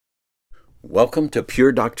Welcome to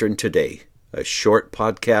Pure Doctrine Today, a short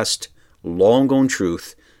podcast, long on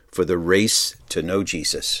truth for the race to know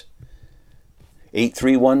Jesus.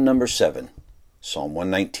 831 number 7, Psalm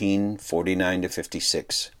 119, 49 to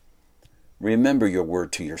 56. Remember your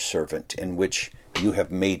word to your servant, in which you have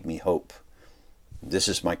made me hope. This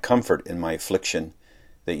is my comfort in my affliction,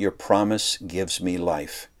 that your promise gives me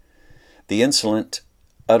life. The insolent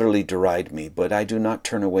utterly deride me, but I do not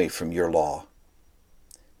turn away from your law.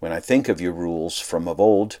 When I think of your rules from of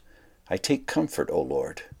old, I take comfort, O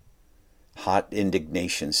Lord. Hot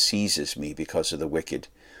indignation seizes me because of the wicked,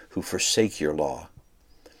 who forsake your law.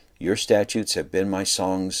 Your statutes have been my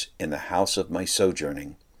songs in the house of my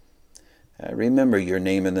sojourning. I remember your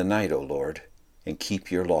name in the night, O Lord, and keep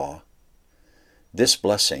your law. This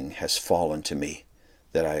blessing has fallen to me,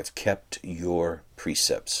 that I have kept your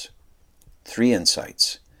precepts. 3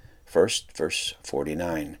 insights. First, verse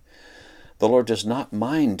 49. The Lord does not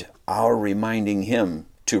mind our reminding him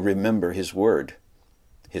to remember his word.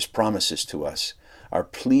 His promises to us, our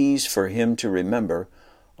pleas for him to remember,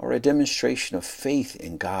 are a demonstration of faith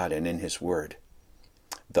in God and in his word.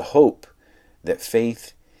 The hope that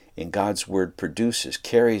faith in God's word produces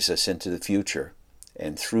carries us into the future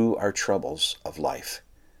and through our troubles of life.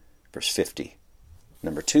 Verse 50.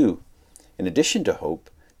 Number 2, in addition to hope,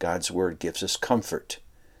 God's word gives us comfort.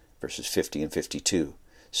 Verses 50 and 52.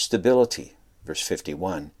 Stability, verse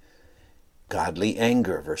 51. Godly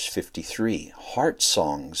anger, verse 53. Heart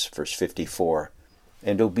songs, verse 54.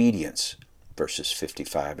 And obedience, verses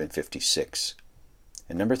 55 and 56.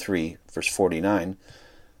 And number 3, verse 49.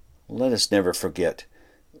 Let us never forget,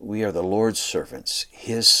 we are the Lord's servants,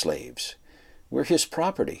 his slaves. We're his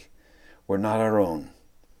property. We're not our own.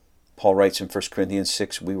 Paul writes in 1 Corinthians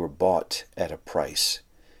 6, we were bought at a price.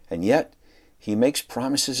 And yet, he makes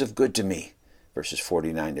promises of good to me, verses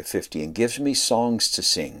 49 to 50, and gives me songs to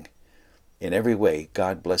sing. In every way,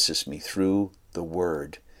 God blesses me through the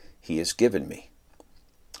word he has given me.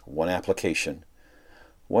 One application.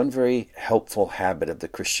 One very helpful habit of the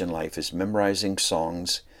Christian life is memorizing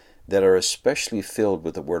songs that are especially filled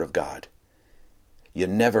with the Word of God. You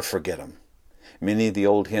never forget them. Many of the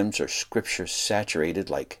old hymns are scripture saturated,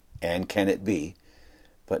 like "And Can It Be?"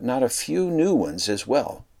 but not a few new ones as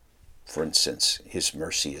well. For instance, His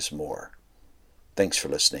mercy is more. Thanks for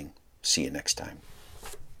listening. See you next time.